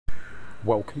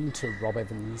Welcome to Rob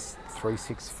Evans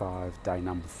 365, day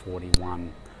number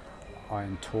 41. I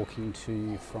am talking to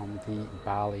you from the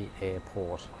Bali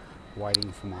airport,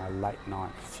 waiting for my late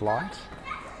night flight.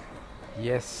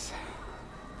 Yes,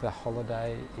 the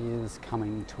holiday is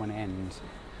coming to an end,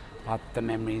 but the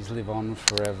memories live on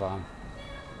forever.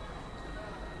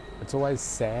 It's always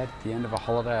sad at the end of a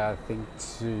holiday, I think,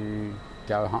 to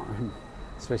go home,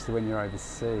 especially when you're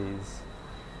overseas,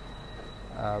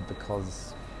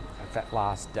 because that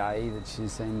last day that you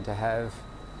seem to have,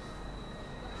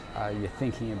 you're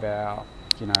thinking about,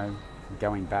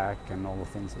 going back and all the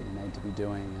things that you need to be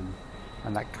doing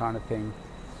and that kind of thing.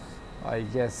 I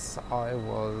guess I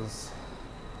was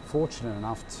fortunate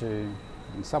enough to,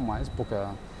 in some ways, book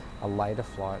a later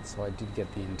flight, so I did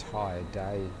get the entire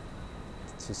day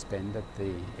to spend at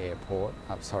the airport,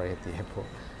 at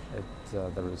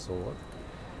the resort,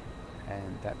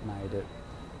 and that made it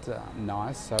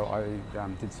nice. So I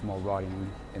did some more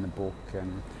writing in the book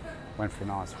and went for a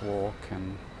nice walk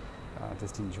and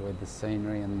just enjoyed the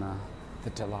scenery and the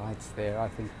delights there. I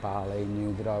think Bali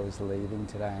knew that I was leaving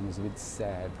today and was a bit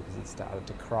sad because it started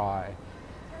to cry,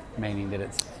 meaning that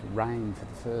it's rained for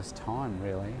the first time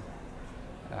really,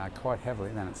 quite heavily.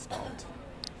 Then it stopped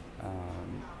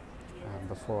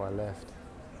before I left.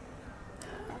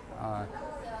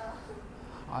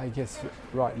 I guess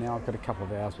right now I've got a couple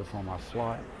of hours before my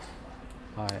flight.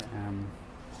 I am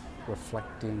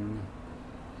reflecting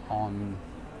on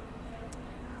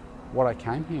what I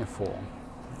came here for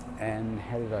and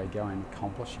how did I go in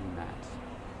accomplishing that.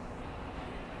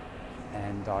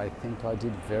 And I think I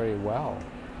did very well.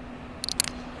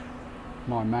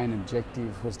 My main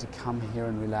objective was to come here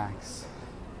and relax,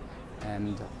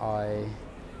 and I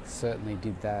certainly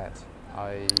did that.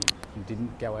 I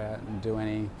didn't go out and do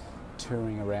any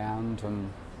touring around,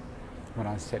 and when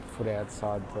I set foot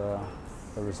outside the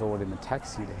resort in the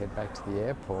taxi to head back to the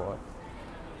airport,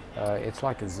 it's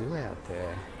like a zoo out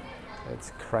there.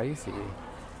 It's crazy,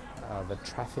 the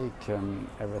traffic and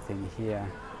everything here.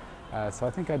 So I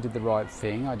think I did the right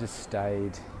thing. I just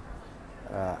stayed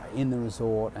in the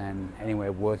resort and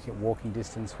anywhere walking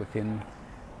distance within,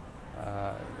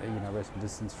 resting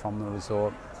distance from the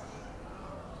resort,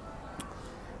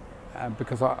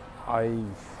 because I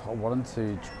wanted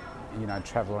to,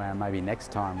 travel around maybe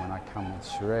next time when I come with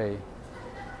Cherie.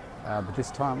 But this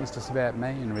time it was just about me,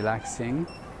 and relaxing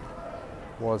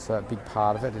was a big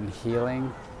part of it, and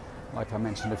healing, like I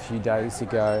mentioned a few days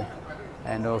ago,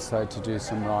 and also to do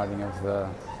some writing of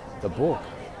the book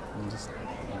and just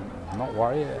not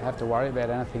have to worry about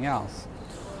anything else.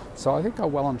 So I think I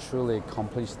well and truly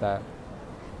accomplished that.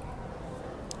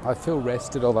 I feel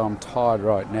rested, although I'm tired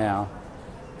right now.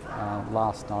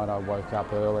 Last night I woke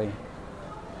up early.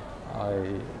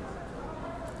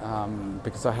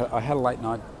 Because I had a late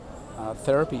night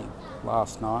therapy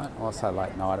last night. Well, I say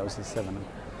late night, it was at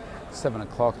 7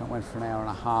 o'clock, and it went for an hour and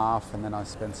a half, and then I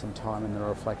spent some time in the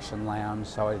reflection lounge,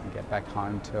 so I didn't get back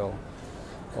home till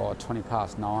 20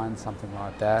 past 9, something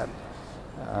like that.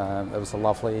 It was a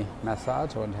lovely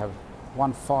massage. I wanted to have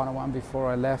one final one before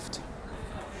I left.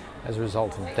 As a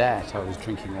result of that, I was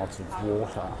drinking lots of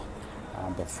water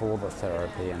before the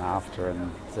therapy and after,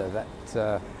 and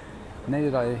that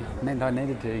meant I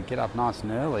needed to get up nice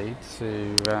and early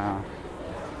to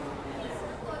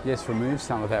remove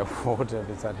some of that water,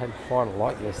 because I'd had quite a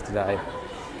lot yesterday.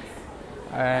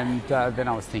 And then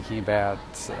I was thinking about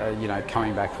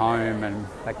coming back home and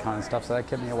that kind of stuff, so that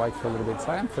kept me awake for a little bit.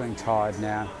 So I am feeling tired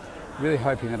now, really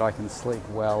hoping that I can sleep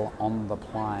well on the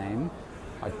plane.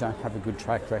 I don't have a good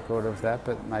track record of that,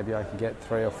 but maybe I can get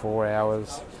 3 or 4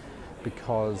 hours,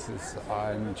 because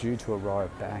I'm due to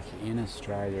arrive back in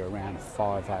Australia around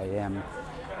 5 a.m.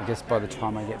 I guess by the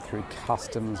time I get through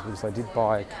customs, because I did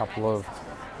buy a couple of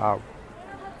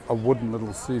wooden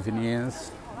little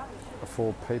souvenirs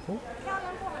for people,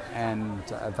 and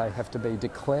they have to be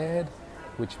declared,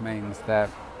 which means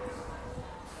that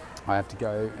I have to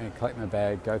go and collect my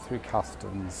bag, go through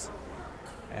customs,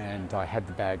 and I had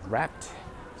the bag wrapped,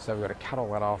 so we've got to cut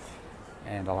all that off,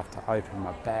 and I'll have to open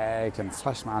my bag and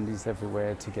flash my undies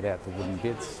everywhere to get out the wooden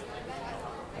bits,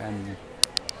 and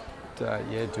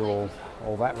do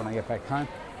all that when I get back home.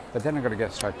 But then I've got to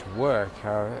get straight to work,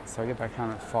 so I get back home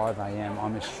at 5 a.m.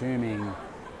 I'm assuming,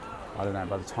 I don't know,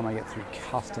 by the time I get through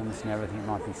customs and everything, it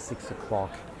might be 6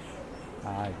 o'clock.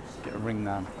 Ring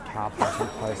the car parking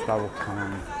place, they will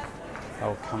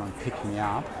come and pick me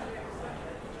up,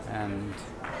 and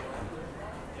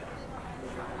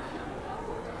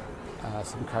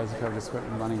some crazy people just went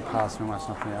running past me, almost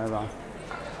knocked me over.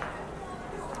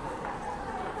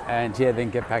 And then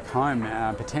get back home,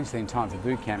 potentially in time for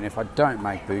boot camp. And if I don't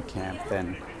make boot camp,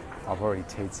 then I've already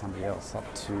teed somebody else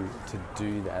up to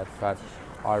do that, but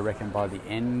I reckon by the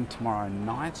end tomorrow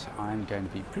night I'm going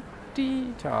to be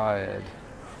pretty tired.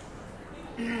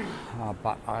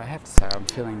 But I have to say I'm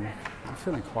feeling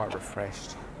quite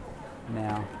refreshed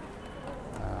now.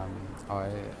 I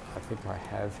think I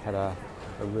have had a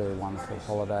really wonderful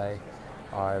holiday.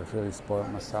 I've really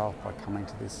spoiled myself by coming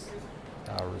to this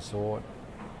resort.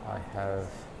 I have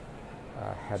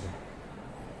had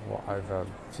over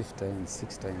 15,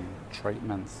 16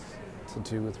 treatments to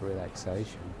do with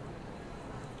relaxation.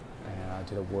 And I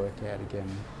did a workout again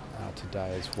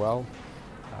today as well.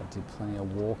 I did plenty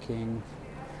of walking,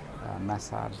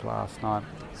 massage last night.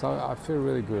 So I feel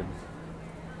really good.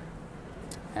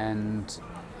 And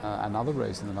another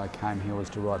reason that I came here was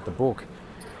to write the book.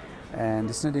 And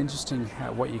isn't it interesting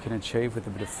what you can achieve with a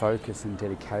bit of focus and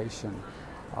dedication?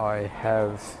 I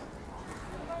have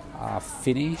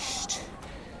finished,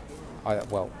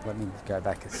 well, let me go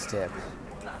back a step.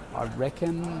 I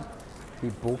reckon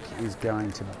the book is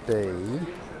going to be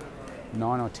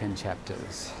 9 or 10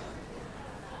 chapters.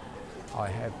 I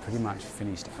have pretty much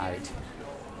finished 8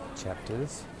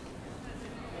 chapters,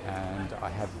 and I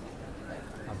have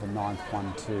the 9th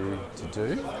one to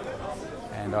do,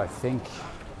 and I think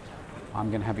I'm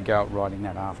going to have a go at writing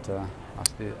that after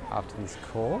this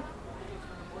call.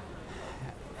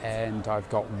 And I've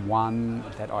got one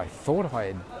that I thought I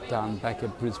had done back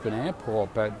at Brisbane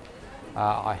Airport, but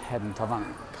I hadn't. I've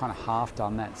kind of half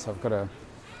done that, so I've got to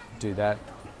do that.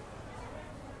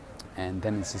 And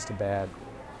then it's just about,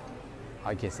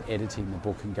 I guess, editing the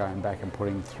book and going back and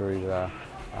putting through a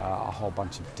whole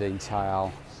bunch of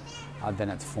detail. Then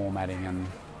it's formatting and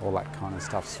all that kind of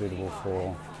stuff suitable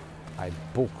for a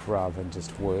book rather than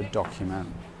just Word document.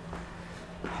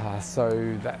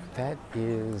 So that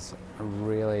is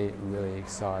really, really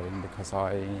exciting, because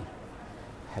I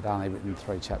had only written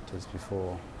 3 chapters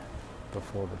before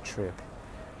the trip,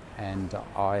 and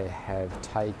I have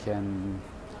taken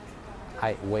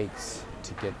 8 weeks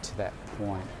to get to that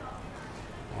point.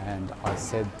 And I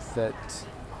said that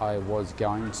I was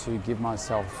going to give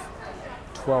myself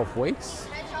 12 weeks,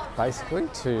 basically,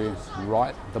 to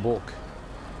write the book.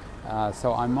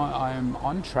 So I'm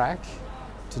on track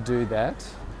to do that.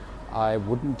 I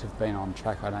wouldn't have been on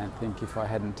track, I don't think, if I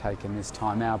hadn't taken this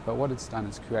time out. But what it's done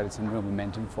is created some real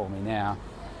momentum for me now,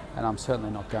 and I'm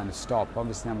certainly not going to stop.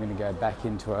 Obviously, I'm going to go back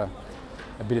into a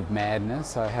bit of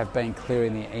madness. I have been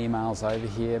clearing the emails over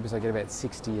here because I get about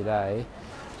 60 a day,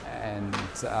 and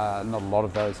not a lot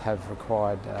of those have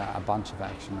required a bunch of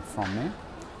action from me.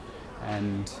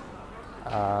 And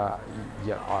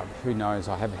who knows,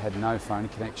 I have had no phone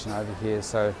connection over here,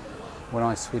 so when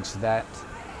I switch that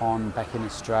on back in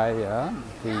Australia,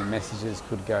 the messages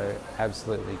could go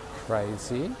absolutely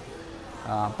crazy,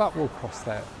 but we'll cross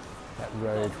that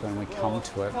road when we come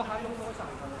to it.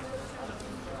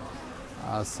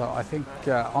 So I think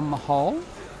on the whole,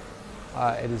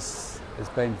 it's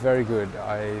been very good.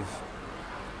 I've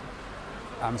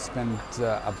spent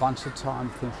a bunch of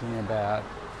time thinking about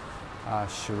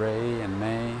Cherie and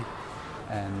me,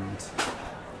 and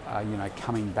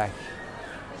coming back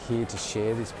here to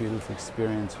share this beautiful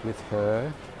experience with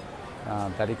her.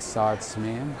 That excites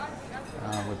me.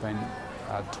 We've been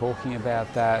talking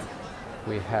about that.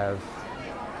 We have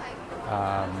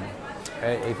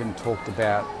even talked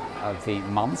about the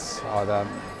months, either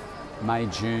May,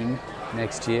 June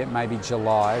next year, maybe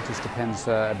July. It just depends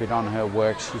a bit on her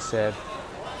work, she said.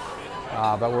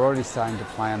 But we're already starting to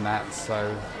plan that,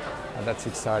 so that's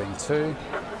exciting too.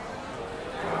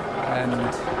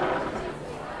 And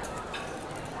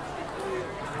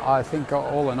I think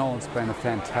all in all, it's been a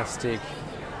fantastic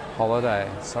holiday.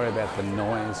 Sorry about the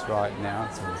noise right now.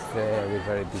 It's very,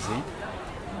 very busy.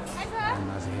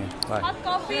 Hot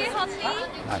coffee, hot tea?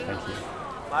 No, thank you.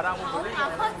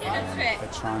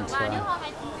 They're trying to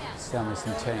sell me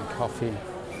some tea and coffee.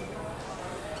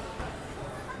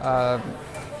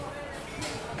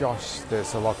 Gosh,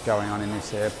 there's a lot going on in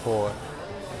this airport.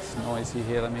 It's noisy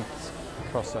here. Let me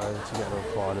cross over to get to a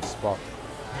quieter spot.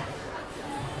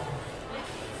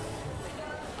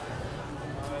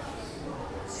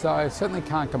 So I certainly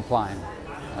can't complain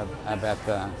about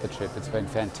the trip. It's been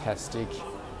fantastic.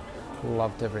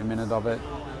 Loved every minute of it.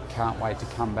 Can't wait to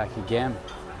come back again.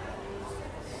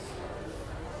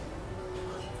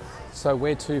 So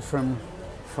where to from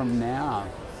now?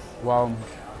 Well,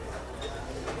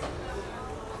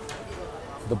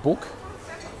 the book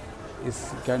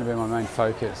is going to be my main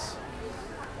focus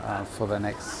for the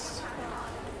next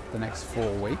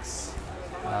 4 weeks.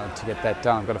 To get that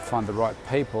done, I've got to find the right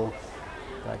people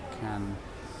that can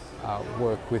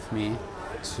work with me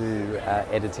to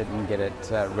edit it and get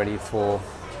it ready for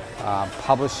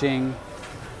publishing,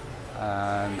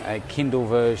 a Kindle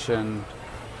version,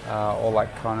 all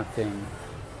that kind of thing.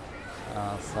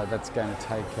 So that's going to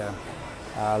take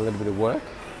a little bit of work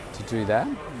to do that,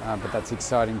 but that's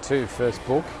exciting too. First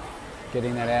book,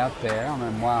 getting that out there. I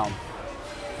mean, wow,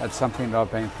 that's something that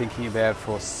I've been thinking about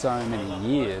for so many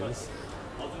years,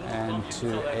 and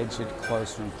to edge it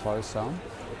closer and closer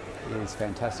is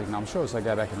fantastic. And I'm sure as I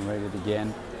go back and read it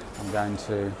again, I'm going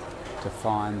to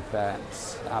find that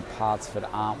parts of it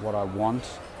aren't what I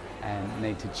want and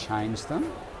need to change them.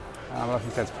 I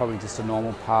think that's probably just a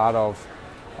normal part of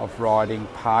writing,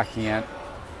 parking it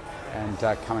and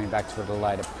coming back to it at a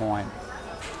later point.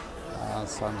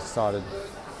 So I'm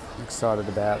excited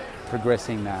about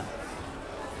progressing that.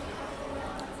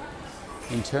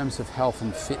 In terms of health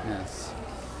and fitness,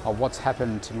 what's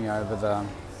happened to me over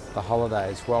the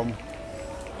holidays? Well,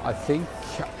 I think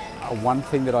one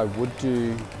thing that I would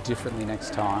do differently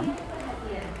next time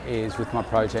is with my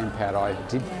protein powder. I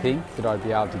did think that I'd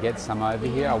be able to get some over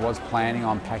here. I was planning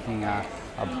on packing a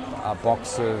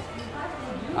box of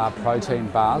protein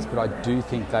bars, but I do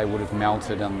think they would have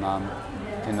melted in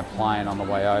the plane on the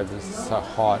way over. It's so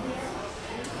hot.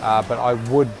 But I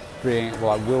will bring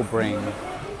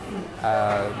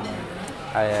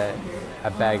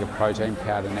a bag of protein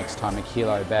powder next time, a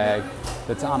kilo bag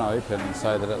that's unopened,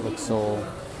 so that it looks all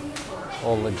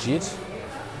legit.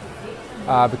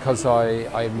 Because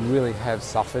I really have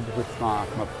suffered with my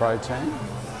protein.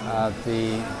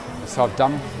 So I've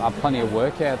done plenty of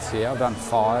workouts here. I've done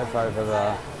 5 over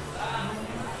the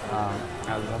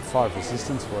 5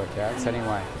 resistance workouts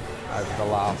anyway over the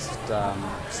last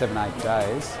 7-8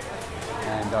 days,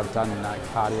 and I've done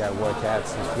cardio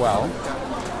workouts as well.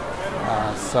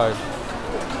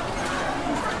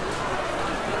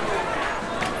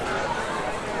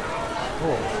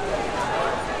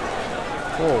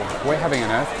 We're having an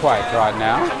earthquake right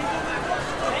now.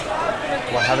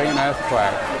 We're having an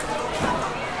earthquake.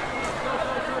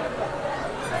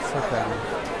 That's okay.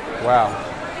 Wow,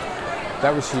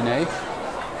 that was unique.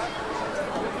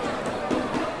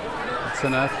 It's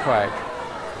an earthquake.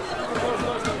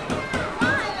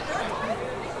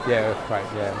 Yeah, earthquake,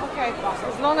 yeah. Okay,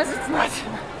 as long as it's not.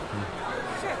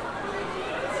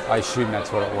 I assume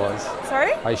that's what it was.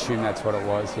 Sorry? I assume that's what it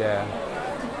was, yeah.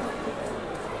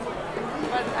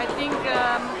 But I think,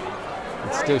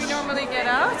 where do we normally get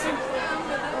out?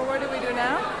 Or what do we do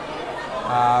now?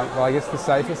 Well, I guess the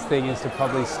safest thing is to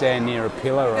probably stand near a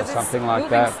pillar or something like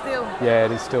that. Still. Yeah,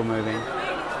 it is still moving.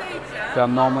 There'll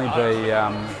normally be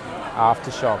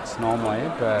aftershocks normally,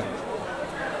 but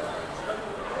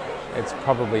it's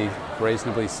probably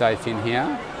reasonably safe in here.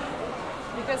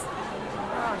 Because,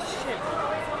 oh shit.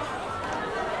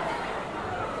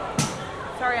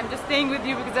 Sorry, I'm just staying with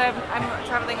you because I'm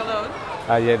traveling alone.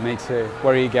 Yeah, me too.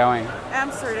 Where are you going?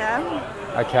 Amsterdam.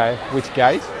 Okay, which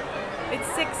gate? It's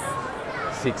 6.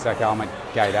 6, okay, I'm at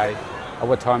gate 8.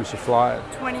 What time's your flight?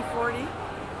 20:40.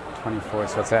 24,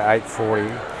 so it's at 8:40.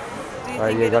 Do you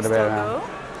think it'll still go?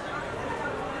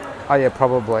 Oh yeah,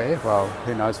 probably. Well,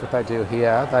 who knows what they do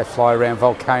here. They fly around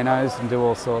volcanoes and do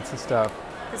all sorts of stuff.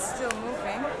 It's still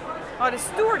moving. Oh, the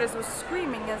stewardess was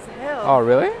screaming as hell. Oh,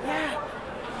 really? Yeah.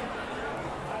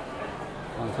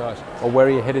 Oh gosh. Well, where are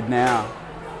you headed now?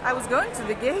 I was going to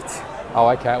the gate. Oh,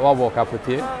 okay. Well, I'll walk up with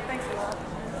you. Oh, thanks a lot.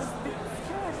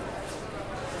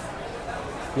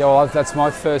 Yeah, well, that's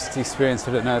my first experience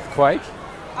with an earthquake.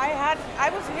 I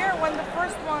was here when the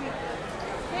first one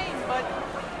came, but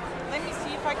let me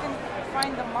see if I can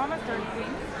find the monitor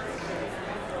thing.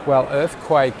 Well,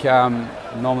 earthquake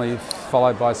normally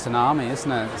followed by tsunami,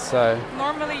 isn't it? So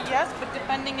normally, yes, but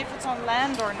depending if it's on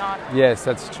land or not. Yes,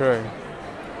 that's true.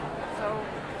 So,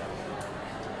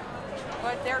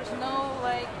 but there's no,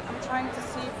 like, I'm trying to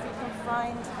see if we can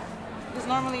find, because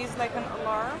normally it's like an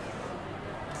alarm.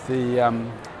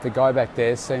 The guy back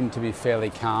there seemed to be fairly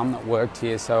calm that worked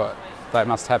here, so that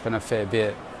must happen a fair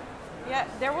bit. Yeah,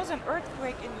 there was an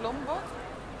earthquake in Lombok.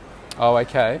 Oh,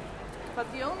 okay. But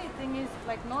the only thing is,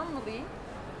 like, normally,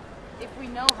 if we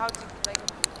know how to, like,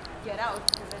 get out,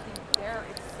 because I think there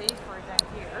it's safer than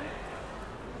here.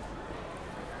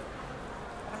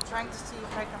 I'm trying to see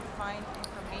if I can find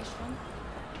information.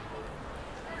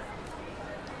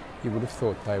 You would have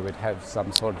thought they would have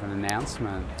some sort of an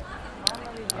announcement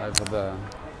over the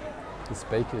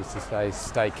speakers to say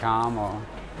stay calm or...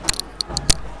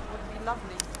 Would be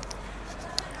lovely.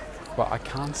 Well, I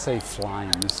can't see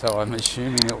flames, so I'm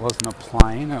assuming it wasn't a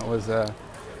plane, it was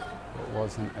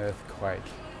an earthquake.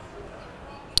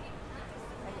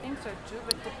 I think so too,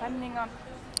 but depending on...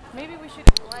 Maybe we should,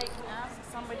 like, ask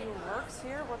somebody who works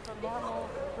here what the normal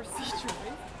procedure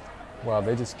is. Well,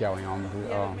 they're just going on with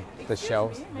the Excuse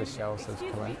shells. me, The maybe- shells have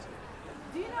excuse me. collapsed.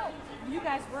 Do you know, you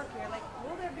guys work here, like,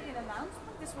 will there be an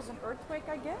announcement? This was an earthquake,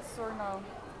 I guess, or no?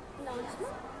 No, it's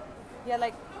not. Yeah,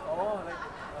 like,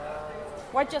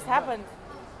 what just happened?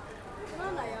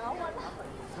 Nó này ở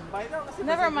bên.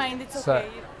 Never mind, it's So, okay.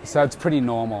 so it's pretty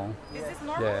normal. Is this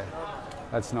normal? Yeah,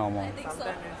 that's normal. I think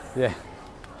so. Yeah.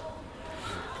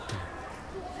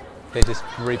 They're just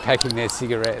repacking their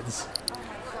cigarettes.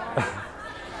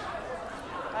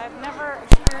 I've never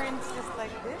experienced this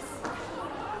like this.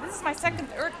 This is my second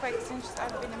earthquake since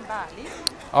I've been in Bali.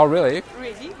 Oh, really?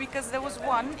 Really? Because there was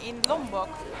one in Lombok,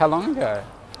 How long ago?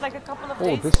 like a couple of Oh,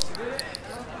 days. this.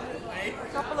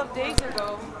 A couple of days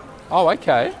ago. Oh,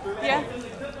 okay. Yeah.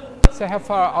 So how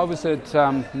far? I was at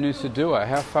Nusa Dua.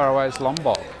 How far away is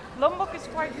Lombok? Lombok is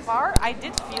quite far. I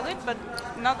did feel it, but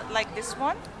not like this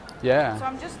one. So Yeah.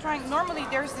 I'm just trying. Normally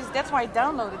there's this. That's why I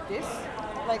downloaded this,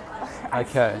 like,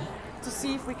 Okay. to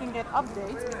see if we can get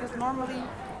updates. Because normally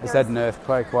Is there's- that an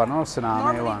earthquake one or a tsunami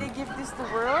normally one? they give this the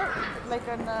world, like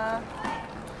an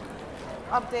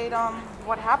update on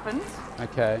what happened,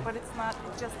 Okay. but it's not.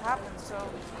 It just happened, so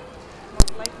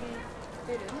most likely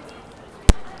didn't.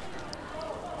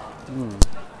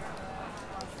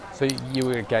 So you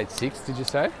were at gate 6, did you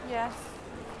say? Yes.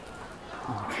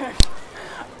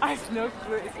 I have no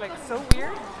clue. It's like so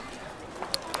weird.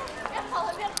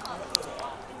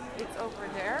 It's over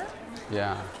there,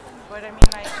 Yeah. but I mean,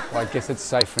 like, Well, I guess it's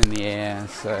safer in the air,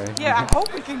 so. yeah. I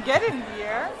hope we can get in the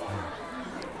air.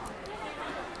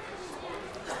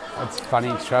 It's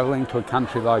funny travelling to a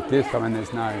country like this. I mean, there's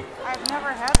I've never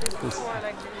had this before,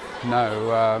 like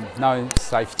no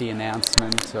safety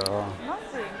announcement or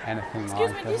nothing. anything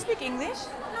Excuse like me, do you that. speak English?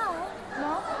 No.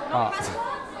 No? Oh.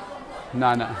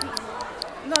 No, no.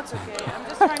 No, it's okay. I'm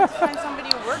just trying to find somebody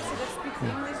who works here that speaks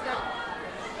English that...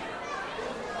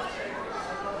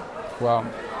 Well,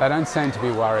 they don't seem to be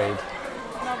worried.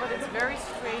 No, but it's very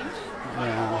strange.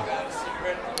 Yeah.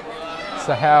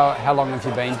 So how long have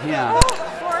you been here?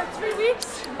 For 3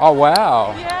 weeks. Oh,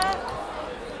 wow.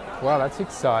 Yeah. Wow, that's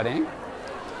exciting.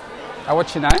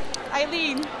 What's your name?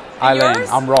 Eileen. And Eileen. yours?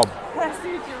 I'm Rob. Nice to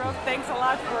meet you, Rob. Thanks a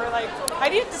lot for, like... I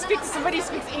need to speak to somebody who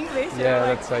speaks English. Yeah,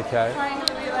 like, that's okay. trying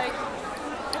to be like...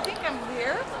 I think I'm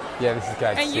here. Yeah, this is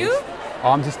gate 6. And you?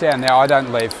 Oh, I'm just down there. I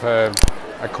don't leave for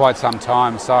quite some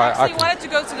time, so I Actually can, wanted to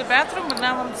go to the bathroom, but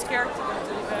now I'm scared to go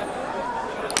to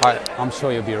the bathroom. I'm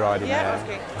sure you'll be right in Yeah,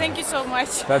 there. okay. Thank you so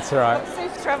much. That's all right.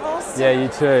 Safe travels. Yeah, you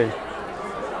too.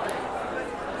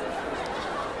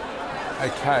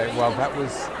 Okay, well that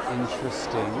was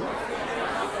interesting.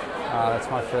 That's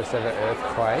my first ever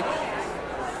earthquake.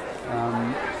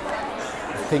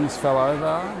 Things fell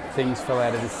over, things fell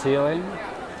out of the ceiling.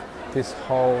 This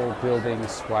whole building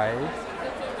swayed.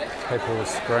 People were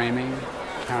screaming,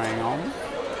 carrying on.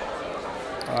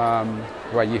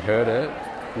 Well, you heard it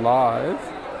live.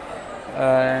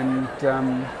 And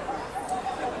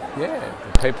yeah,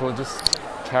 the people are just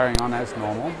carrying on as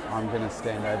normal. I'm going to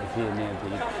stand over here near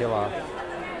the pillar.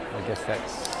 I guess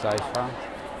that's safer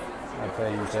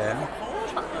being there.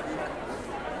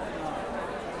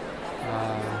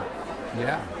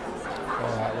 Yeah.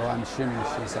 All right, well, I'm assuming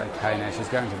she's okay now. She's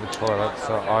going to the toilet,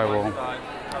 so I will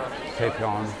keep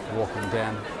on walking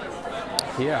down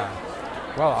here.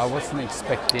 Well, I wasn't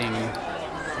expecting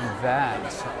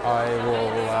that. I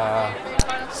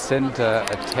will send a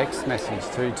text message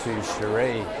through to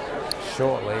Cherie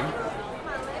shortly.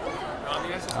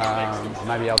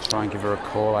 Maybe I'll try and give her a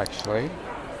call actually.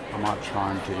 I might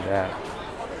try and do that.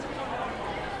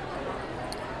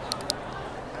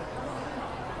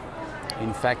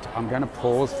 In fact, I'm going to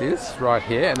pause this right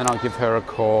here and then I'll give her a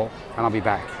call and I'll be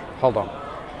back. Hold on.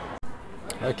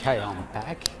 Okay, I'm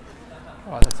back.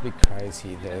 Oh, that's a bit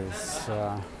crazy. There's,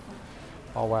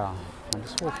 oh wow, I'm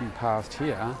just walking past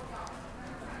here.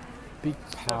 Big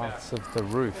parts of the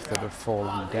roof that have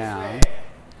fallen down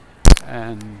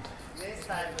and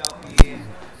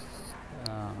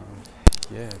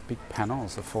yeah, big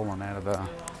panels have fallen out of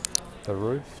the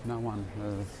roof. No one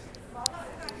is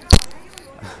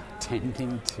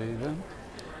tending to them.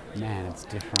 Man, it's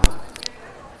different.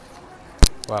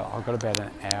 Well, I've got about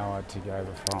an hour to go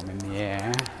before I'm in the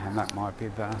air, and that might be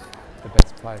the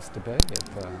best place to be at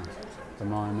the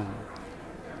moment.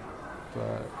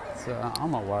 But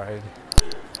I'm not worried.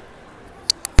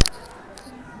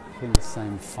 Things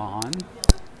seem fine.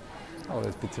 Oh,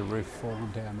 there's bits of roof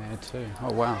falling down there too.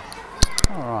 Oh wow.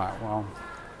 All right, well,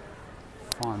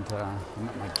 I'm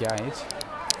at my gate.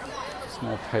 There's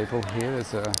more people here.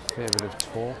 There's a fair bit of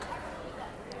talk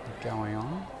going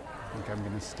on. I think I'm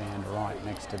going to stand right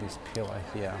next to this pillar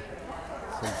here.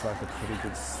 Seems like a pretty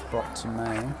good spot to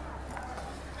me.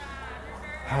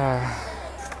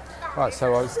 Right,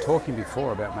 so I was talking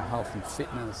before about my health and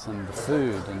fitness and the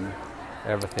food and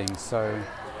everything. So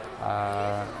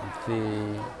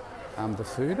the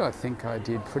food, I think I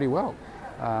did pretty well.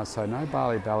 So no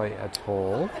Bali belly at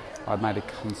all. I made a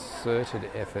concerted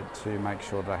effort to make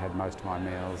sure that I had most of my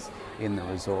meals in the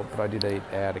resort, but I did eat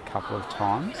out a couple of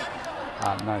times.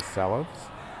 No salads.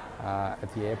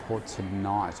 At the airport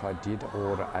tonight, I did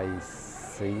order a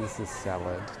Caesar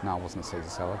salad. No, it wasn't a Caesar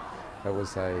salad. It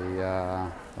was I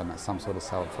don't know, some sort of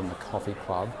salad from the coffee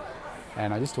club.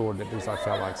 And I just ordered it because I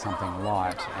felt like something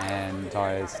light. And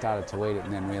I started to eat it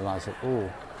and then realised that,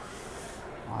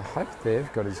 I hope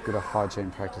they've got as good a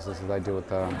hygiene practices as they do at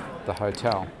the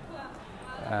hotel.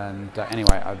 And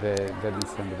anyway, there didn't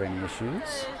seem to be any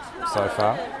issues so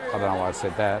far. I don't know why I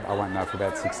said that. I won't know for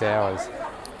about 6 hours.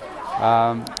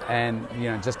 And,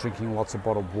 just drinking lots of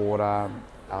bottled water.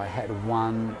 I had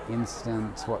one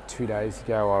instance, 2 days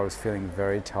ago, I was feeling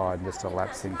very tired and just a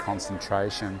lapse in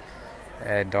concentration.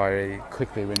 And I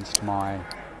quickly rinsed my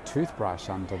toothbrush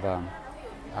under the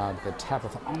tap. I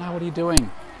thought, oh no, what are you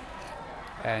doing?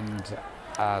 And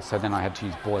so then I had to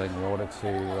use boiling water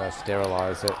to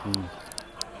sterilise it, and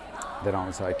then I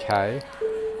was okay.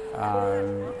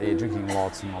 Drinking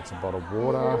lots and lots of bottled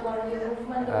water.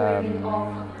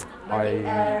 I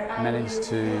managed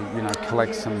to,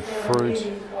 collect some fruit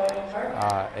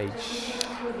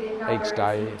each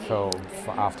day for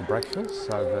after breakfast,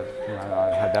 so that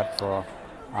I had that for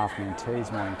afternoon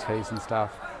teas, morning teas and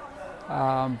stuff.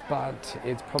 But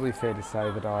it's probably fair to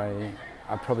say that I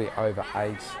probably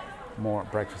overate more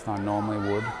at breakfast than I normally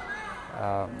would,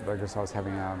 because I was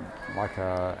having an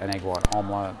egg white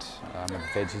omelette with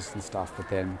veggies and stuff. But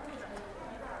then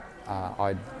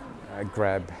I'd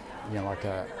grab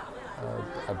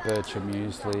a Bircher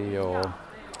muesli, or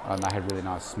they had really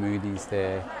nice smoothies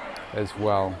there as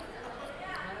well,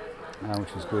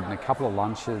 which was good. And a couple of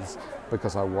lunches,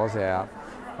 because I was out,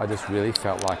 I just really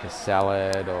felt like a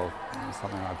salad or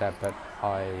something like that. But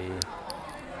I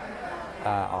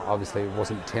obviously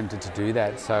wasn't tempted to do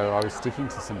that, so I was sticking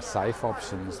to some safe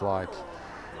options like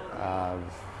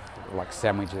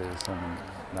sandwiches and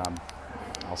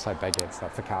I'll say baguettes,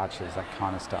 like focaccias, that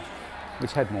kind of stuff,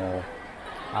 which had more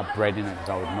bread in it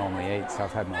than I would normally eat. So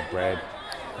I've had more bread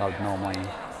than I would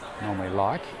normally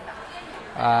like.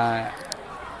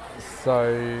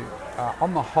 So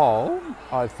on the whole,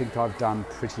 I think I've done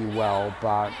pretty well,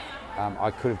 but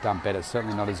I could have done better.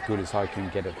 Certainly not as good as I can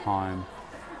get at home.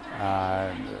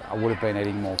 I would have been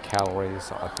eating more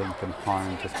calories, I think, than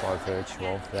home, just by virtue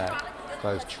of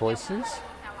those choices.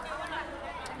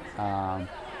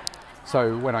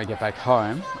 So when I get back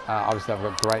home, obviously I've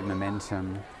got great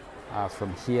momentum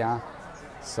from here.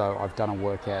 So I've done a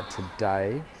workout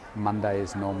today. Monday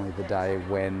is normally the day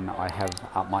when I have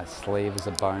up my sleeve as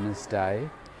a bonus day.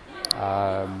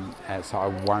 And so I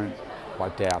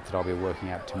doubt that I'll be working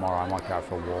out tomorrow. I might go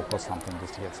for a walk or something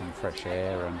just to get some fresh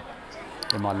air and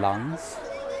in my lungs,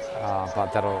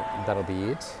 but that'll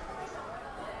be it.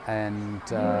 And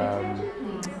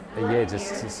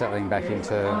just settling back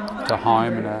into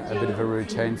home and a bit of a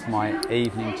routine for my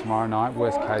evening tomorrow night.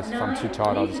 Worst case, if I'm too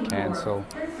tired, I'll just cancel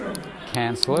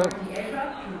it.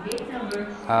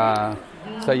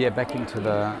 Back into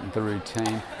the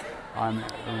routine. I'm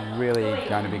really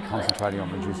going to be concentrating on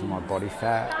reducing my body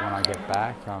fat when I get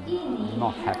back. I'm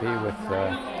not happy with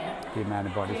the amount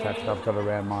of body fat that I've got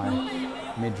around my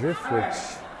midriff,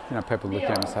 which people look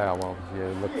at and say, oh well, you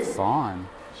look fine,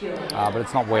 but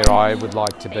it's not where I would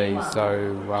like to be.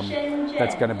 So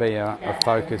that's going to be a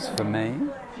focus for me.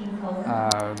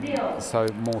 So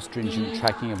more stringent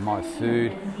tracking of my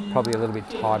food, probably a little bit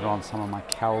tighter on some of my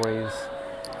calories,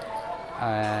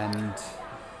 and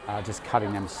just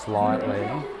cutting them slightly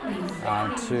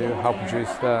to help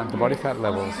reduce the body fat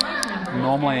levels.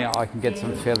 Normally I can get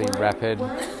some fairly rapid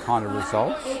kind of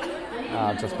results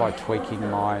just by tweaking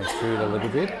my food a little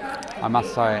bit. I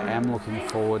must say I am looking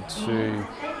forward to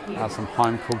some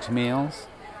home cooked meals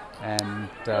and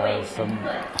some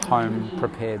home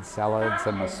prepared salads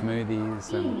and my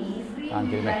smoothies, and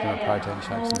getting back to my protein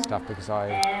shakes and stuff, because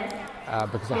I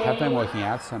have been working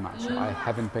out so much. I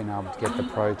haven't been able to get the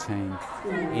protein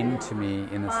into me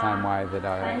in the same way that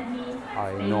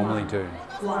I normally do.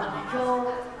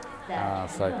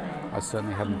 So I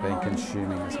certainly haven't been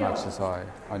consuming as much as I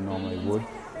normally would,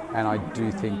 and I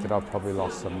do think that I've probably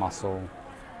lost some muscle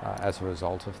as a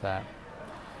result of that.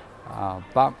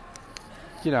 But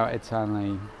it's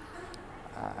only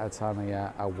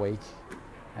a week,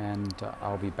 and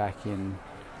I'll be back in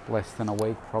less than a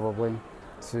week probably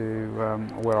to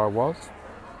where I was.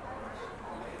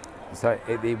 So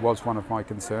it was one of my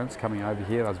concerns coming over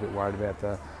here. I was a bit worried about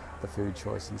the food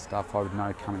choice and stuff, I would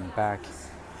know coming back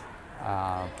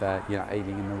that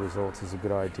eating in the resorts is a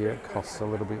good idea. It costs a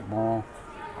little bit more,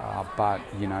 but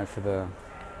for the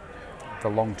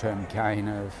long-term gain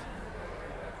of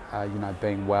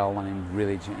being well and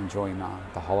really enjoying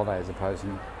the holiday as opposed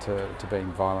to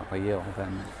being violently ill,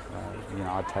 then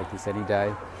I'd take this any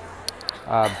day.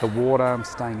 The water, I'm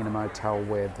staying in a motel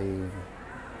where the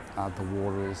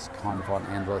water is kind of on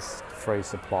endless free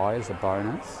supply as a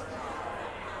bonus.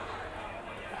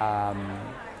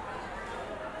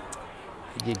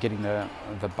 Getting the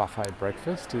buffet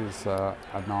breakfast is a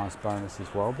nice bonus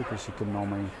as well, because you can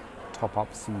normally top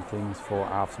up some things for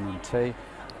afternoon tea.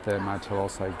 The motel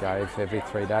also gave every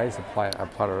 3 days a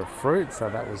platter of fruit, so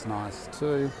that was nice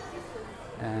too.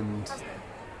 And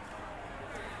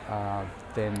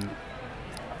then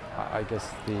I guess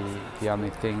the only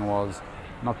thing was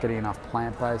not getting enough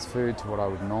plant-based food to what I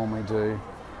would normally do,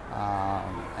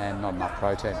 and not enough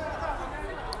protein.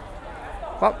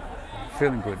 But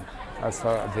feeling good.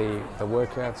 So the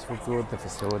workouts were good, the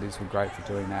facilities were great for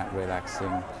doing that,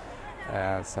 relaxing.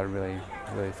 So really,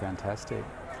 really fantastic.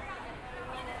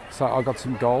 So I got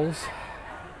some goals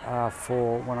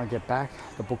for when I get back.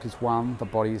 The book is one, the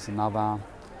body is another.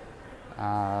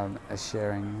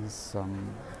 Sharing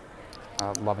some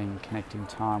loving, connecting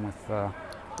time with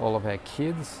all of our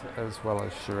kids, as well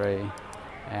as Cherie,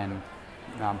 and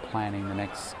planning the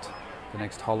next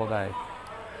holiday.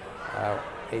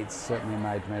 It's certainly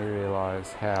made me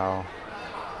realise how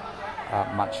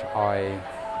much I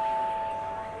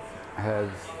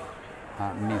have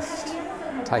missed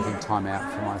taking time out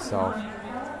for myself.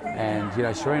 And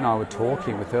Cherie and I were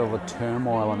talking with all the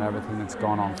turmoil and everything that's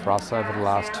gone on for us over the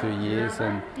last 2 years,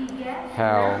 and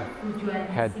how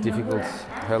difficult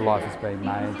her life has been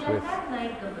made with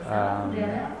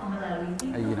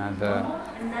the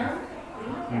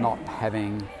not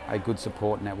having a good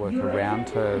support network around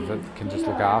her that can just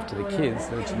look after the kids,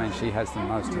 which means she has them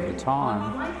most of the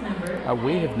time.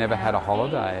 We have never had a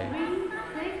holiday,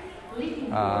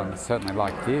 certainly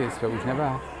like this, but we've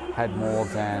never had more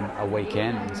than a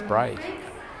weekend's break.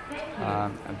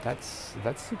 And that's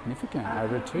significant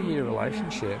over a 2-year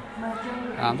relationship.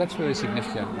 That's really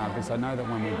significant, because I know that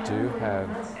when we do have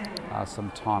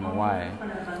some time away,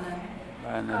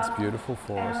 and it's beautiful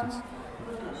for us,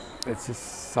 it's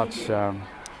just such an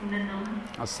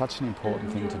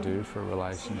important thing to do for a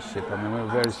relationship. I mean, we're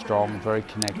very strong, very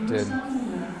connected,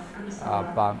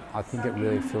 but I think it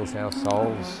really fills our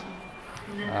souls.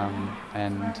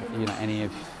 And any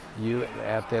of you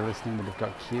out there listening that have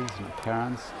got kids and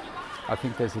parents, I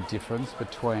think there's a difference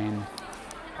between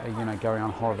going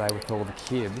on holiday with all the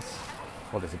kids.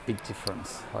 Well, there's a big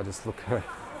difference. I just looked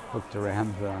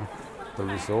around the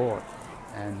resort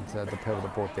and the people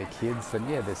that brought their kids, and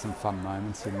there's some fun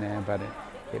moments in there, but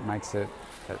it makes it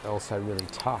also really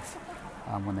tough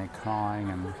when they're crying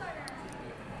and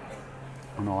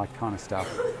all that kind of stuff.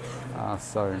 I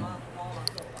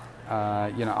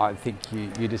think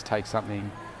you just take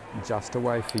something just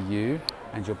away for you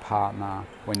and your partner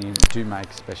when you do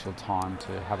make special time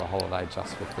to have a holiday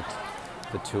just with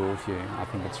the two of you. I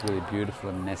think it's really beautiful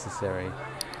and necessary.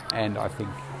 And I think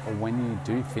when you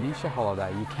do finish a holiday,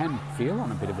 you can feel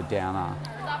on a bit of a downer,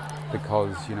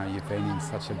 because you've been in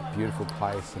such a beautiful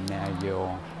place, and now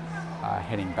you're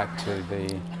heading back to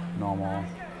the normal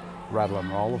rattle and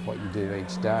roll of what you do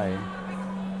each day.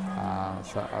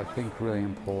 So I think really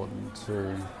important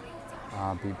to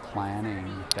be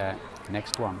planning that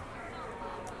next one,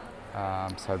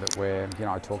 so that we're,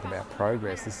 I talk about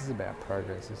progress. This is about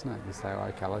progress, isn't it? You say,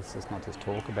 okay, let's just not just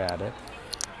talk about it.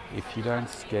 If you don't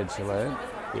schedule it,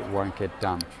 it won't get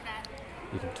done.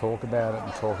 You can talk about it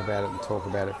and talk about it and talk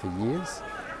about it for years,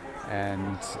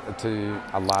 and to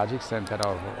a large extent that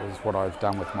is what I've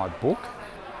done with my book.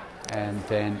 And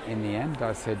then in the end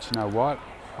I said, you know what,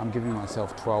 I'm giving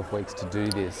myself 12 weeks to do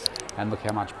this, and look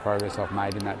how much progress I've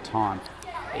made in that time.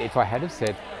 If I had have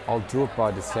said, I'll do it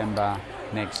by December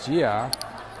next year,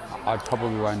 I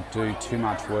probably won't do too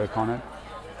much work on it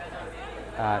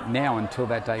now until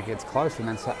that day gets close, and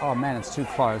then say, oh man, it's too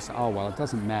close. Oh well, it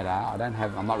doesn't matter.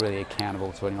 I'm not really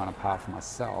accountable to anyone apart from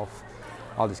myself.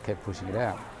 I'll just keep pushing it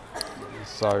out.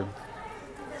 So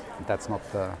that's not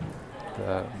the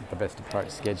best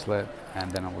approach. Schedule it,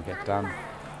 and then it will get done.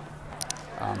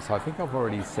 So I think I've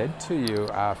already said to you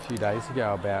a few days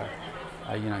ago about,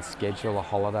 schedule a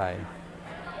holiday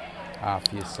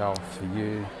for yourself, for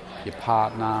you, your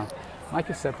partner. Make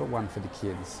a separate one for the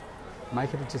kids.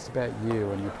 Make it just about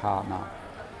you and your partner.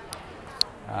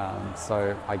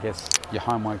 So I guess your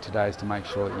homework today is to make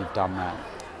sure that you've done that.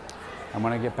 And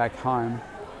when I get back home,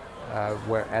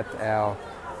 we're at our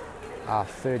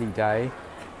 30-day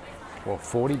well,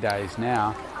 40 days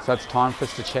now. So it's time for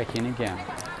us to check in again.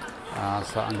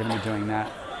 So I'm going to be doing that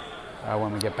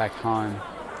when we get back home.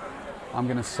 I'm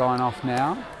going to sign off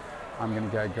now. I'm going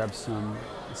to go grab some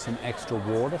extra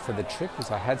water for the trip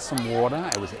because I had some water.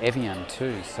 It was Evian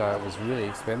too, so it was really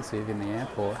expensive in the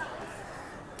airport.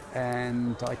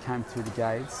 And I came through the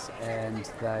gates and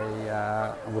they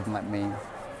wouldn't let me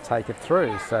take it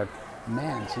through. So,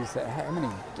 man, geez, how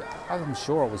many? I'm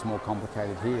sure it was more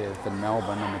complicated here than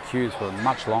Melbourne, and the queues were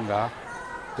much longer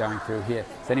going through here.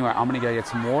 So anyway, I'm going to go get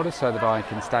some water so that I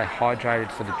can stay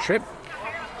hydrated for the trip.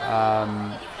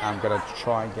 I'm going to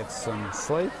try and get some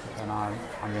sleep, and I'm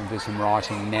going to do some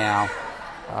writing now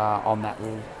on that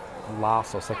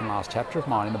last or second last chapter of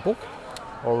mine in the book.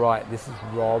 All right, this is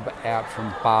Rob out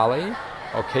from Bali.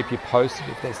 I'll keep you posted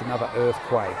if there's another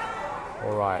earthquake.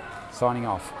 All right, signing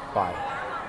off. Bye.